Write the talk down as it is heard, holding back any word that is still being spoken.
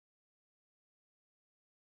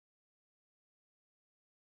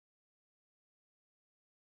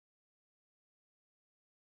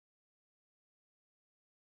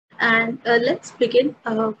And let's begin.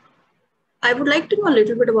 I would like to know a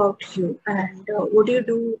little bit about you and what do you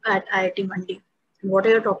do at IIT Mandi? And what are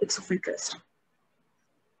your topics of interest?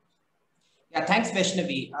 Yeah, thanks,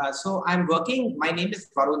 Vaishnavi. So my name is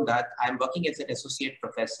Varun Dutt. I'm working as an associate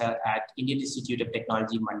professor at Indian Institute of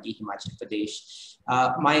Technology, Mandi, Himachal Pradesh.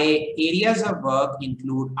 My areas of work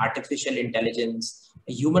include artificial intelligence,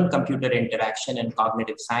 human-computer interaction, and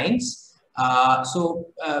cognitive science.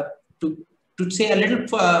 To say a little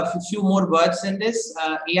few more words in this,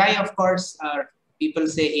 AI, of course, people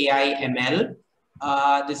say AI, ML.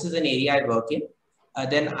 This is an area I work in.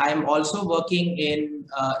 Then I'm also working in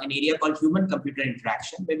an area called human-computer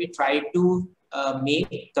interaction, where we try to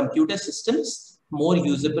make computer systems more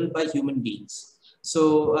usable by human beings.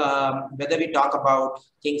 So whether we talk about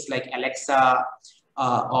things like Alexa,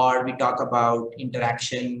 or we talk about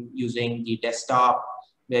interaction using the desktop,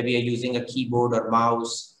 where we are using a keyboard or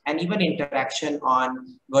mouse, and even interaction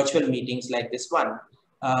on virtual meetings like this one.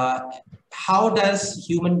 How does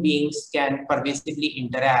human beings can pervasively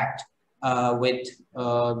interact with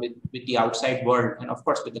the outside world, and of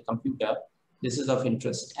course with the computer? This is of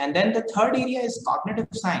interest. And then the third area is cognitive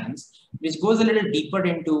science, which goes a little deeper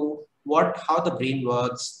into how the brain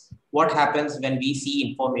works, what happens when we see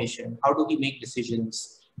information, how do we make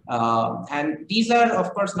decisions. And these are,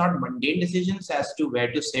 of course, not mundane decisions as to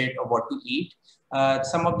where to sit or what to eat.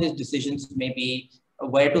 Some of these decisions may be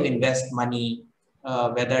where to invest money,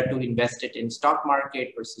 whether to invest it in stock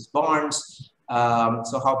market versus bonds.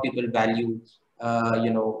 So how people value,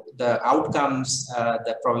 the outcomes,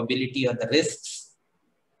 the probability or the risks,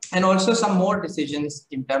 and also some more decisions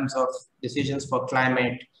in terms of decisions for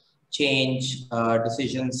climate change,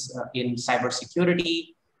 decisions in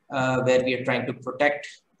cybersecurity, where we are trying to protect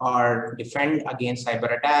or defend against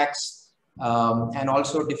cyber attacks, and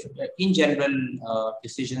also in general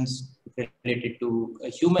decisions related to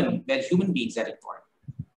where human beings are involved.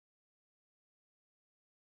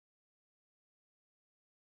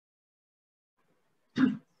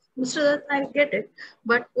 Mr. Dutt, I get it,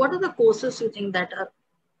 but what are the courses you think that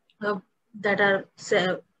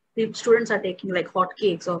students are taking like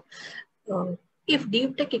hotcakes, or if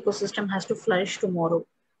deep tech ecosystem has to flourish tomorrow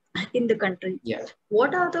in the country,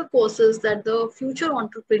 what are the courses that the future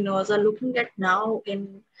entrepreneurs are looking at now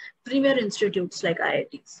in premier institutes like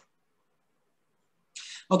IITs?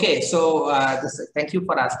 Okay, so thank you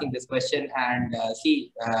for asking this question. And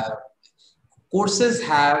courses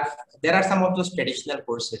there are some of those traditional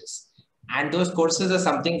courses, and those courses are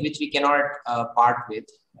something which we cannot part with.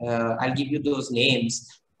 I'll give you those names.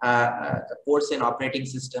 Course in operating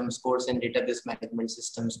systems, course in database management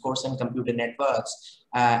systems, course in computer networks,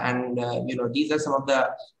 and these are some of the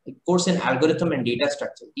course in algorithm and data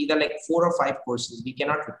structure. These are like 4 or 5 courses we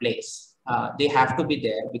cannot replace. They have to be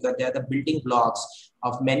there because they are the building blocks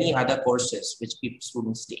of many other courses which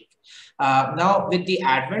students take. Now, with the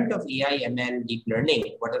advent of AI, ML, deep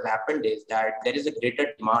learning, what has happened is that there is a greater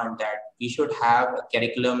demand that we should have a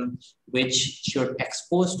curriculum which should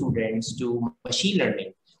expose students to machine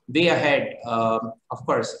learning way ahead. Of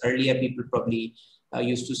course, earlier people probably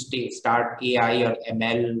used to start AI or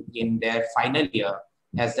ML in their final year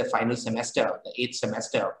as the final semester, the 8th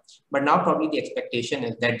semester. But now probably the expectation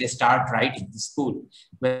is that they start right in the school.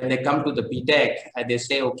 When they come to the BTech, they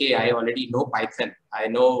say, okay, I already know Python. I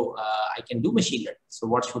know I can do machine learning. So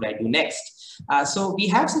what should I do next? So we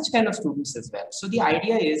have such kind of students as well. So the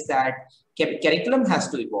idea is that curriculum has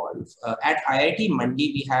to evolve. At IIT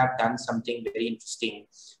Mandi, we have done something very interesting.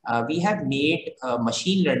 We have made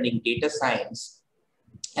machine learning, data science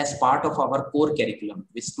as part of our core curriculum,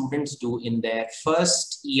 which students do in their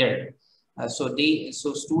first year. So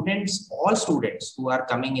all students who are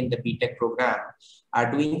coming in the BTech program are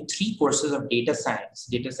doing 3 courses of data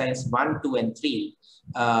science 1, 2, and 3,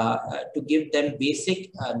 to give them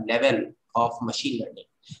basic level of machine learning.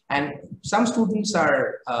 And some students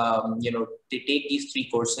are, they take these 3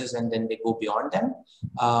 courses and then they go beyond them.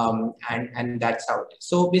 And that's how it is.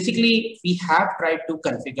 So basically, we have tried to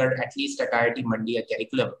configure, at least at IIT Mandi, a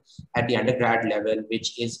curriculum at the undergrad level,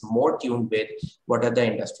 which is more tuned with what are the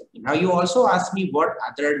industry. Now, you also asked me what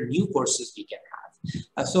other new courses we can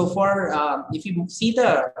have. So if you see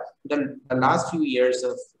the last few years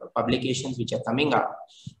of publications which are coming up,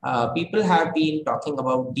 people have been talking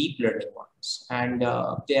about deep learning ones. And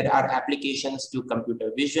there are applications to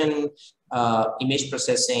computer vision, image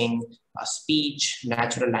processing, speech,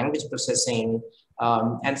 natural language processing,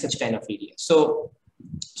 and such kind of areas. So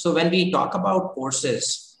when we talk about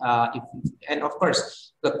courses, and of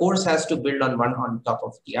course, the course has to build on one on top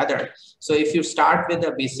of the other. So if you start with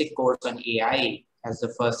a basic course on AI, as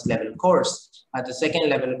the first level course. The second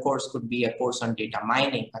level course could be a course on data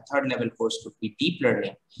mining. A third level course could be deep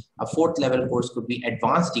learning. A fourth level course could be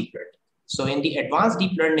advanced deep learning. So in the advanced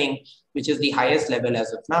deep learning, which is the highest level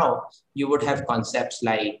as of now, you would have concepts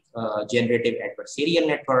like generative adversarial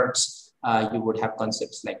networks. You would have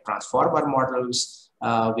concepts like transformer models,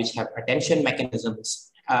 which have attention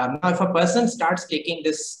mechanisms. Now, if a person starts taking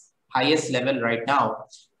this highest level right now,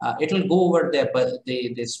 it will go over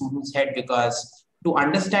the student's head, because to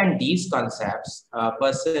understand these concepts, a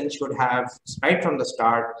person should have, right from the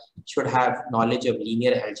start, should have knowledge of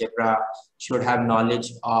linear algebra, should have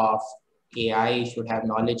knowledge of AI, should have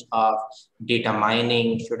knowledge of data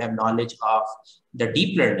mining, should have knowledge of the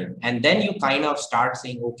deep learning. And then you kind of start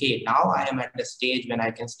saying, okay, now I am at the stage when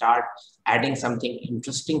I can start adding something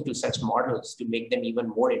interesting to such models to make them even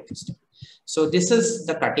more interesting. So this is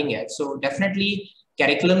the cutting edge. So definitely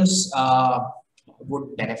curriculums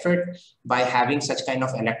would benefit by having such kind of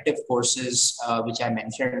elective courses, which I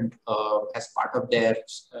mentioned as part of their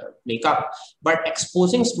makeup, but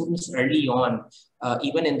exposing students early on,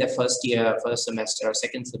 even in their first year, first semester,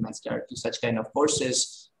 second semester, to such kind of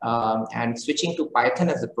courses, and switching to Python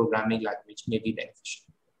as a programming language may be beneficial.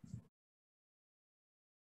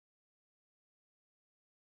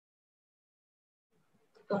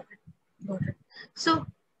 Got it. Got it. So,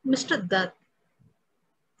 Mr. Dutt,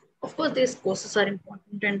 of course, these courses are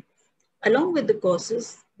important, and along with the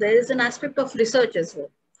courses, there is an aspect of research as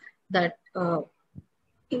well that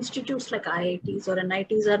institutes like IITs or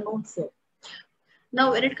NITs are known for.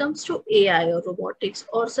 Now, when it comes to AI or robotics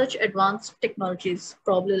or such advanced technologies,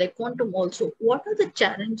 probably like quantum also, what are the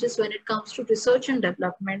challenges when it comes to research and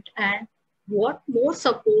development, and what more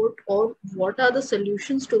support or what are the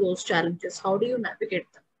solutions to those challenges? How do you navigate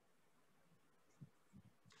them?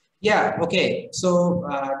 Yeah, okay. So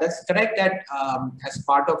that's correct that as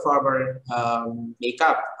part of our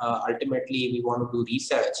makeup, ultimately we want to do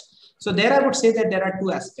research. So there I would say that there are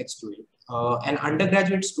two aspects to it. An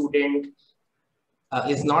undergraduate student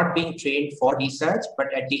is not being trained for research,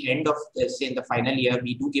 but at the end of, say, in the final year,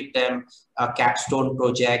 we do give them a capstone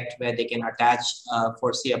project where they can attach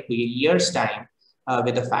for, say, up to a year's time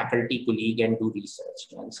with a faculty colleague and do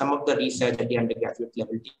research. And some of the research at the undergraduate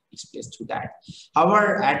level takes place through that.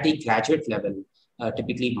 However, at the graduate level,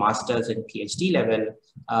 typically master's and PhD level,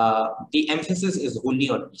 the emphasis is wholly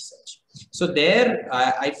on research. So there,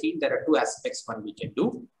 I feel there are two aspects one we can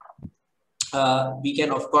do. We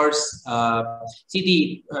can, of course,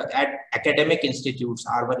 see at academic institutes,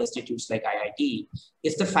 urban institutes like IIT,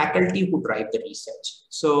 is the faculty who drive the research.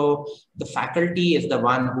 So the faculty is the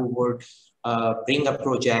one who would bring a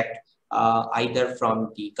project either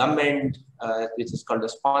from the government, which is called a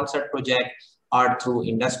sponsored project, or through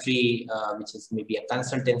industry, which is maybe a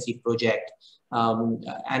consultancy project. And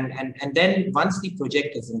then once the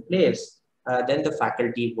project is in place, then the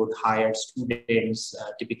faculty would hire students,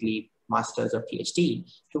 typically master's or PhD,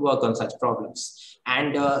 to work on such problems.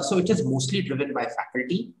 And so it is mostly driven by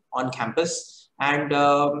faculty on campus. And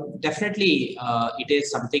definitely it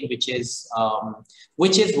is something which is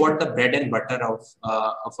what the bread and butter of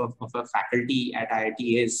a faculty at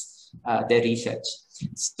IIT is, their research.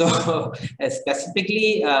 So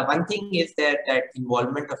specifically, one thing is that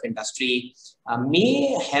involvement of industry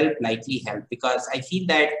may likely help, because I feel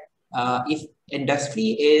that if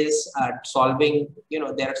industry is solving,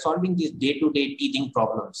 they're solving these day-to-day teething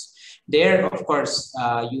problems, there, of course,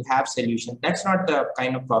 you have solutions. That's not the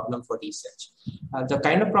kind of problem for research. The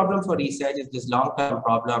kind of problem for research is this long-term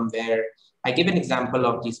problem where I give an example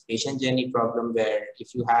of this patient journey problem, where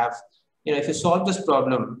if you have, if you solve this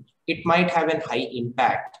problem, it might have a high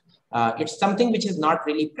impact. It's something which is not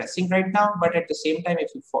really pressing right now, but at the same time,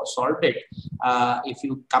 if you solve it, if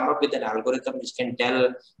you come up with an algorithm which can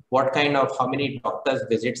tell how many doctors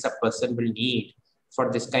visits a person will need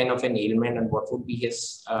for this kind of an ailment, and what would be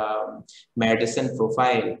his medicine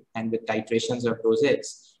profile, and with titrations of dosage,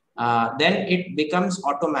 then it becomes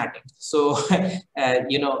automatic. So,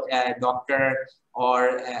 a doctor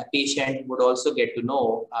or a patient would also get to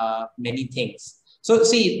know many things. So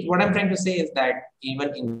see, what I'm trying to say is that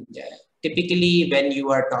even in typically when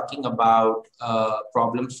you are talking about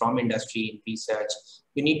problems from industry in research,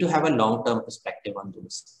 you need to have a long-term perspective on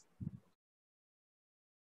those.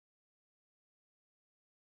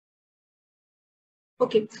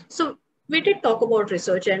 Okay, so we did talk about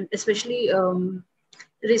research, and especially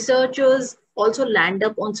researchers also land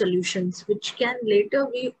up on solutions which can later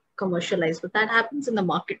be commercialized, but that happens in the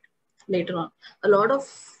market later on. A lot of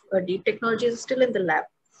deep technology is still in the lab.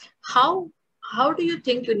 How do you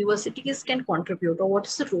think universities can contribute, or what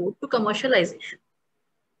is the road to commercialization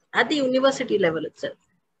at the university level itself?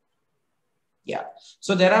 Yeah.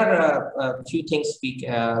 So there are a few things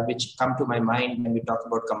which come to my mind when we talk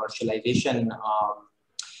about commercialization.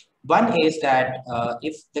 One is that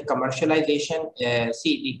if the commercialization,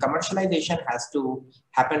 the commercialization has to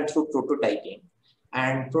happen through prototyping,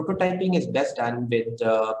 and prototyping is best done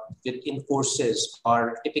in courses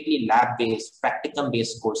or typically lab-based,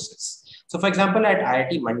 practicum-based courses. So, for example, at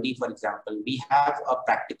IIT Mandi, for example, we have a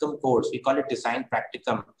practicum course. We call it Design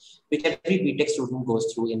Practicum, which every BTech student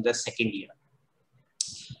goes through in the second year.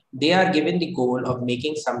 They are given the goal of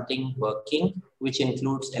making something working, which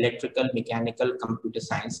includes electrical, mechanical, computer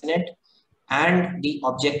science in it. And the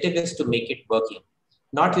objective is to make it working,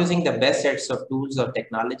 not using the best sets of tools or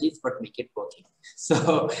technologies, but make it working.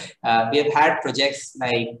 So we have had projects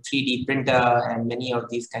like 3D printer and many of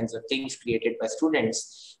these kinds of things created by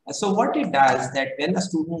students. So what it does that when a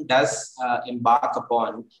student does embark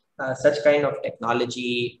upon such kind of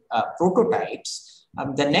technology prototypes,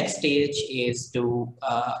 the next stage is to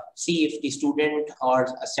see if the student or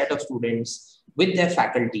a set of students with their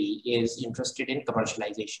faculty is interested in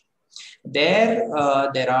commercialization. There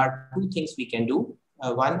are two things we can do.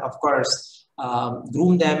 One, of course,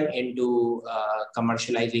 groom them into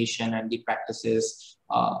commercialization and the practices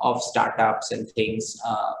of startups and things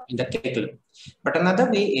in the curriculum. But another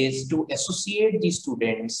way is to associate these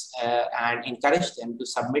students and encourage them to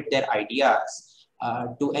submit their ideas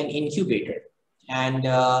to an incubator. And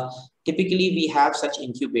typically we have such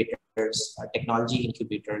incubators, technology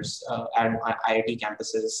incubators and IIT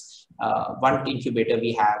campuses. One incubator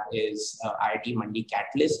we have is IIT Mandi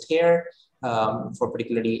Catalyst here for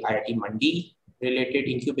particularly IIT Mandi related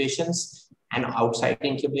incubations and outside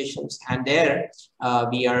incubations. And there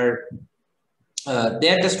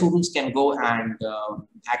there the students can go and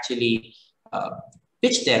actually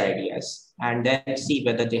pitch their ideas and then see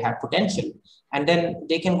whether they have potential. And then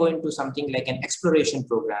they can go into something like an exploration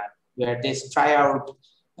program where they try out,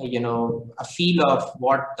 a feel of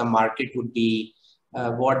what the market would be,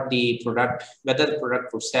 what the product, whether the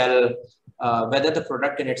product would sell, whether the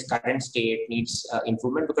product in its current state needs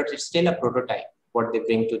improvement, because it's still a prototype, what they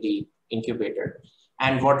bring to the incubator.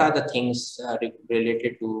 And what are the things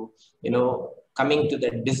related to, coming to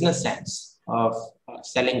the business sense of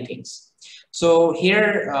selling things. So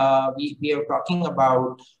here we are talking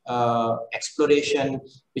about exploration,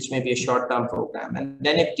 which may be a short-term program. And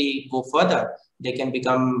then if they go further, they can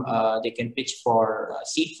become, they can pitch for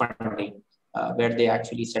seed funding, where they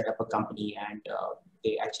actually set up a company and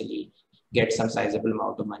they actually get some sizable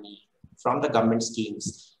amount of money from the government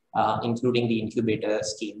schemes, including the incubator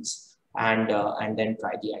schemes, and then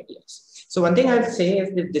try the ideas. So one thing I'll say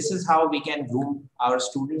is that this is how we can groom our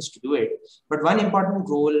students to do it. But one important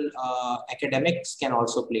role academics can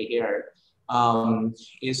also play here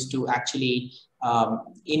is to actually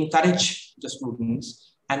encourage the students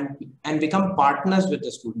and become partners with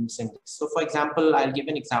the students in this. So for example, I'll give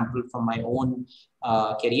an example from my own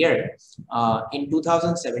career. In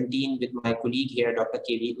 2017, with my colleague here, Dr.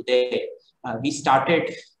 K.V. Uday, we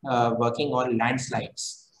started working on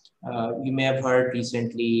landslides. You may have heard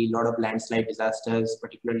recently a lot of landslide disasters,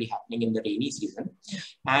 particularly happening in the rainy season.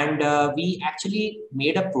 And we actually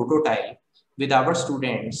made a prototype with our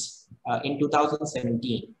students in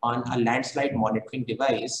 2017 on a landslide monitoring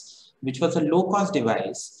device, which was a low-cost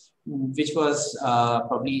device, which was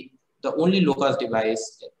probably the only low-cost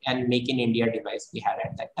device and make in India device we had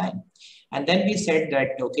at that time. And then we said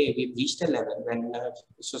that, okay, we've reached a level when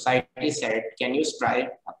society said, can you try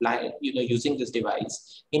apply, using this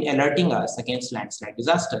device in alerting us against landslide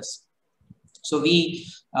disasters? So we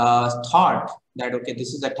thought that, okay,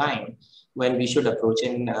 this is a time when we should approach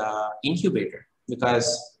an incubator,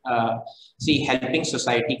 because see, helping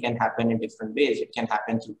society can happen in different ways. It can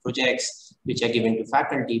happen through projects which are given to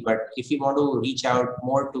faculty, but if you want to reach out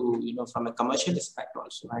more to, from a commercial aspect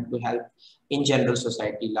also, and to help in general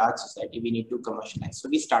society, large society, we need to commercialize. So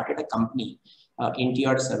we started a company,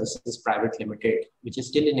 Interior Services Private Limited, which is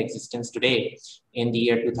still in existence today in the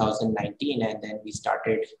year 2019. And then we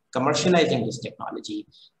started commercializing this technology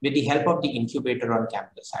with the help of the incubator on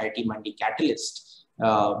campus, IIT Mandi Catalyst.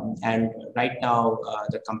 And right now,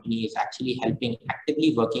 the company is actually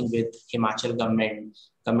actively working with Himachal government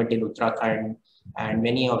in Uttarakhand, and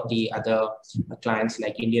many of the other clients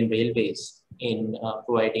like Indian Railways in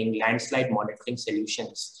providing landslide monitoring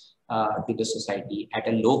solutions to the society at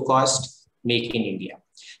a low cost, make in India.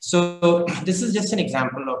 So this is just an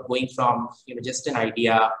example of going from just an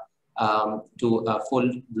idea to a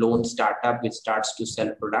full-blown startup which starts to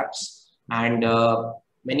sell products. And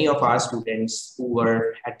many of our students who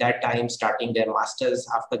were at that time starting their masters,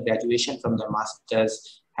 after graduation from their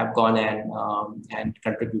masters, have gone and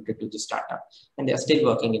contributed to the startup, and they are still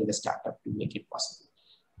working in the startup to make it possible.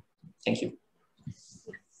 Thank you.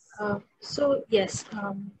 So yes,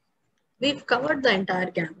 we've covered the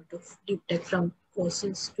entire gamut of deep tech, from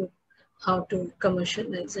courses to how to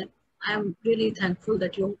commercialize, and I'm really thankful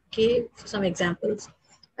that you gave some examples,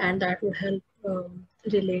 and that would help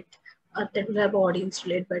relate, that will help audience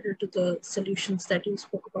relate better to the solutions that you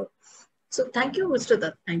spoke about. So thank you, Mr.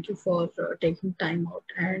 Dutt. Thank you for taking time out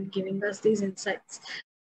and giving us these insights.